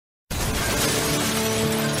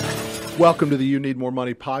Welcome to the You Need More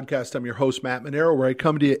Money podcast. I'm your host, Matt Manero, where I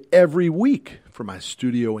come to you every week from my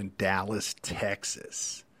studio in Dallas,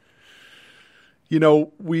 Texas. You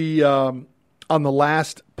know, we on the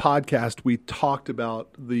last podcast, we talked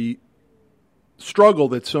about the struggle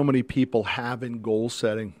that so many people have in goal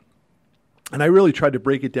setting. And I really tried to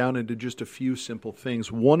break it down into just a few simple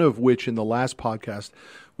things, one of which in the last podcast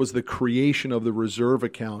was the creation of the reserve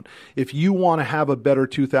account. If you want to have a better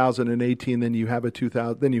 2018 than you had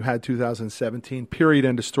 2017, period,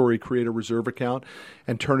 end of story, create a reserve account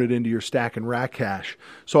and turn it into your stack and rack cash.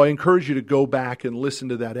 So I encourage you to go back and listen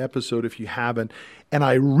to that episode if you haven't. And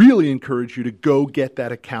I really encourage you to go get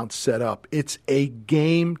that account set up. It's a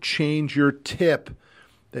game changer tip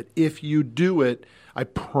that if you do it, I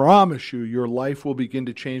promise you, your life will begin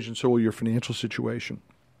to change and so will your financial situation.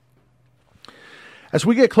 As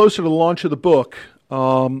we get closer to the launch of the book,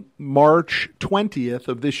 March 20th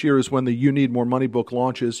of this year is when the You Need More Money book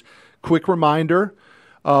launches. Quick reminder,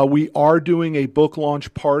 we are doing a book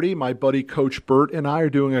launch party. My buddy Coach Burt and I are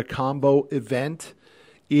doing a combo event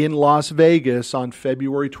in Las Vegas on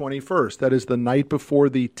February 21st. That is the night before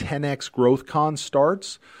the 10X Growth Con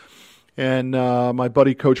starts. And my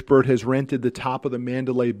buddy Coach Burt has rented the top of the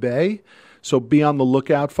Mandalay Bay. So be on the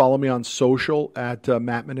lookout. Follow me on social at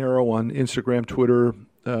Matt Manero on Instagram, Twitter,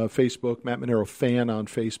 Facebook, Matt Manero Fan on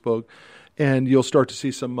Facebook. And you'll start to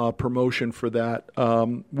see some promotion for that.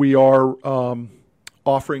 We are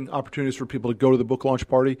offering opportunities for people to go to the book launch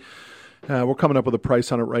party. We're coming up with a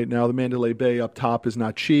price on it right now. The Mandalay Bay up top is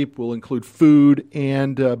not cheap. We'll include food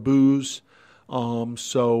and booze.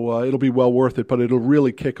 So it'll be well worth it, but it'll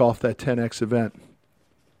really kick off that 10X event.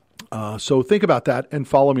 So think about that and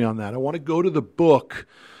follow me on that. I want to go to the book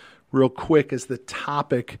real quick as the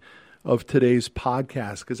topic of today's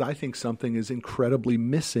podcast because I think something is incredibly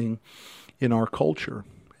missing in our culture.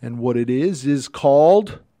 And what it is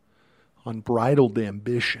called unbridled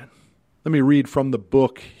ambition. Let me read from the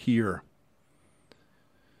book here.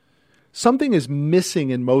 Something is missing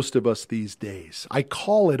in most of us these days. I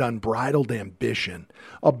call it unbridled ambition,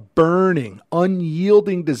 a burning,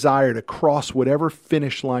 unyielding desire to cross whatever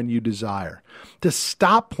finish line you desire, to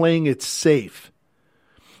stop playing it safe.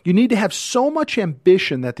 You need to have so much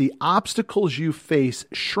ambition that the obstacles you face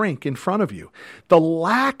shrink in front of you. The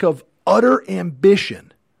lack of utter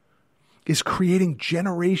ambition is creating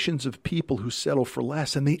generations of people who settle for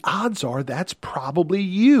less, and the odds are that's probably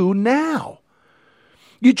you now.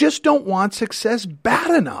 You just don't want success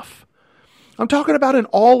bad enough. I'm talking about in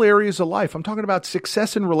all areas of life. I'm talking about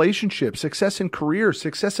success in relationships, success in career,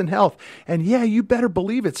 success in health. And yeah, you better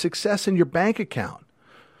believe it, success in your bank account.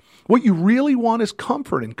 What you really want is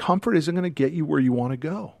comfort, and comfort isn't going to get you where you want to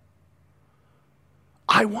go.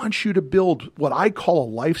 I want you to build what I call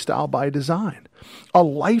a lifestyle by design, a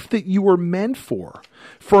life that you were meant for.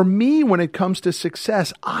 For me, when it comes to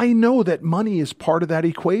success, I know that money is part of that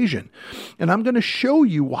equation. And I'm going to show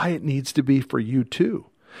you why it needs to be for you too.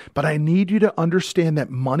 But I need you to understand that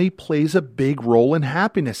money plays a big role in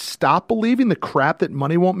happiness. Stop believing the crap that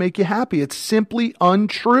money won't make you happy. It's simply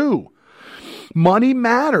untrue. Money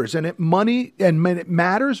matters, and it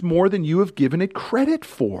matters more than you have given it credit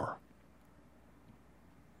for.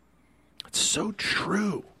 It's so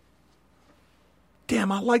true.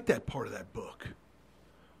 Damn, I like that part of that book.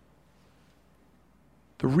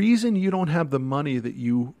 The reason you don't have the money that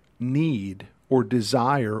you need or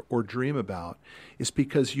desire or dream about is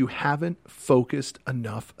because you haven't focused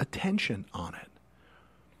enough attention on it.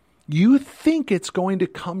 You think it's going to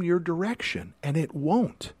come your direction, and it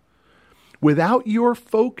won't. Without your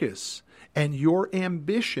focus and your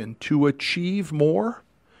ambition to achieve more,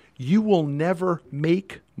 you will never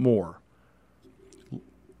make more.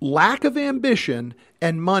 Lack of ambition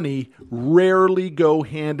and money rarely go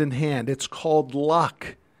hand in hand. It's called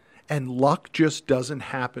luck, and luck just doesn't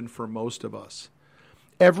happen for most of us.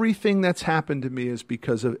 Everything that's happened to me is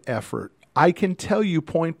because of effort. I can tell you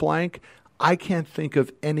point blank, I can't think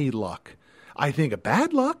of any luck. I think of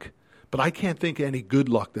bad luck, but I can't think of any good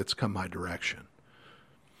luck that's come my direction.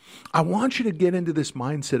 I want you to get into this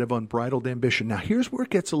mindset of unbridled ambition. Now, here's where it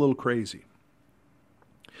gets a little crazy.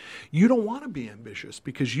 You don't want to be ambitious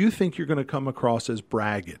because you think you're going to come across as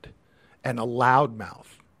braggart and a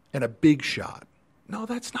loudmouth and a big shot. No,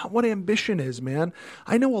 that's not what ambition is, man.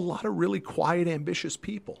 I know a lot of really quiet, ambitious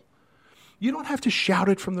people. You don't have to shout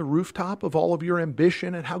it from the rooftop of all of your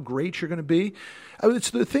ambition and how great you're going to be. It's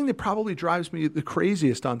the thing that probably drives me the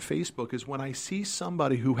craziest on Facebook is when I see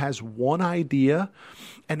somebody who has one idea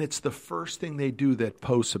and it's the first thing they do that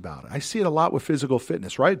posts about it. I see it a lot with physical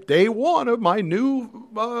fitness, right? Day one of my new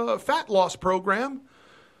fat loss program.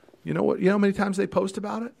 You know how many times they post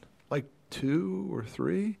about it? Like 2 or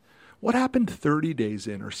 3. What happened 30 days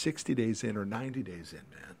in or 60 days in or 90 days in,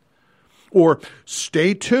 man? Or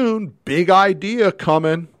stay tuned, big idea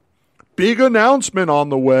coming, big announcement on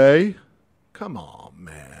the way. Come on,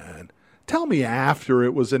 man. Tell me after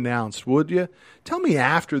it was announced, would you? Tell me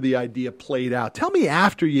after the idea played out. Tell me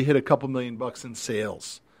after you hit a couple $1,000,000 in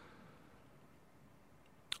sales.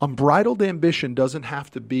 Unbridled ambition doesn't have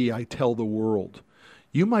to be, I tell the world.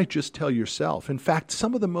 You might just tell yourself. In fact,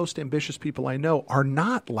 some of the most ambitious people I know are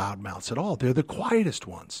not loudmouths at all. They're the quietest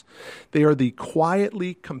ones. They are the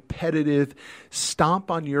quietly competitive,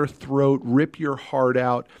 stomp on your throat, rip your heart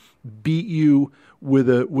out, beat you with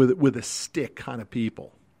a stick kind of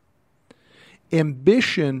people.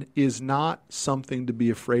 Ambition is not something to be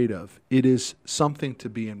afraid of. It is something to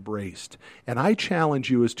be embraced. And I challenge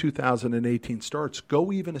you as 2018 starts,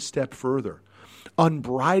 go even a step further.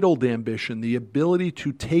 Unbridled ambition, the ability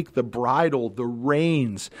to take the bridle, the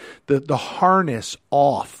reins, the harness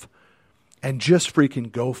off and just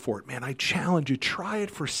freaking go for it. Man, I challenge you, try it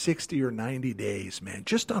for 60 or 90 days, man.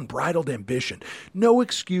 Just unbridled ambition. No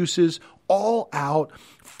excuses, all out,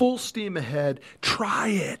 full steam ahead. Try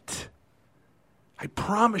it. I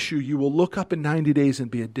promise you, you will look up in 90 days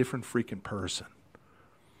and be a different freaking person.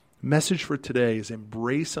 Message for today is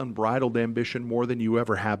embrace unbridled ambition more than you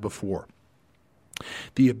ever have before.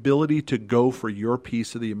 The ability to go for your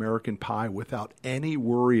piece of the American pie without any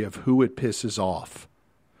worry of who it pisses off.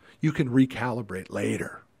 You can recalibrate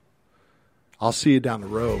later. I'll see you down the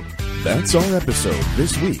road. That's our episode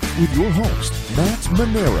this week with your host, Matt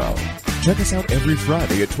Manero. Check us out every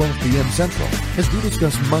Friday at 12 p.m. Central as we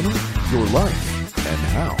discuss money, your life, and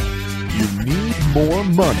how you need more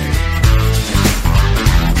money.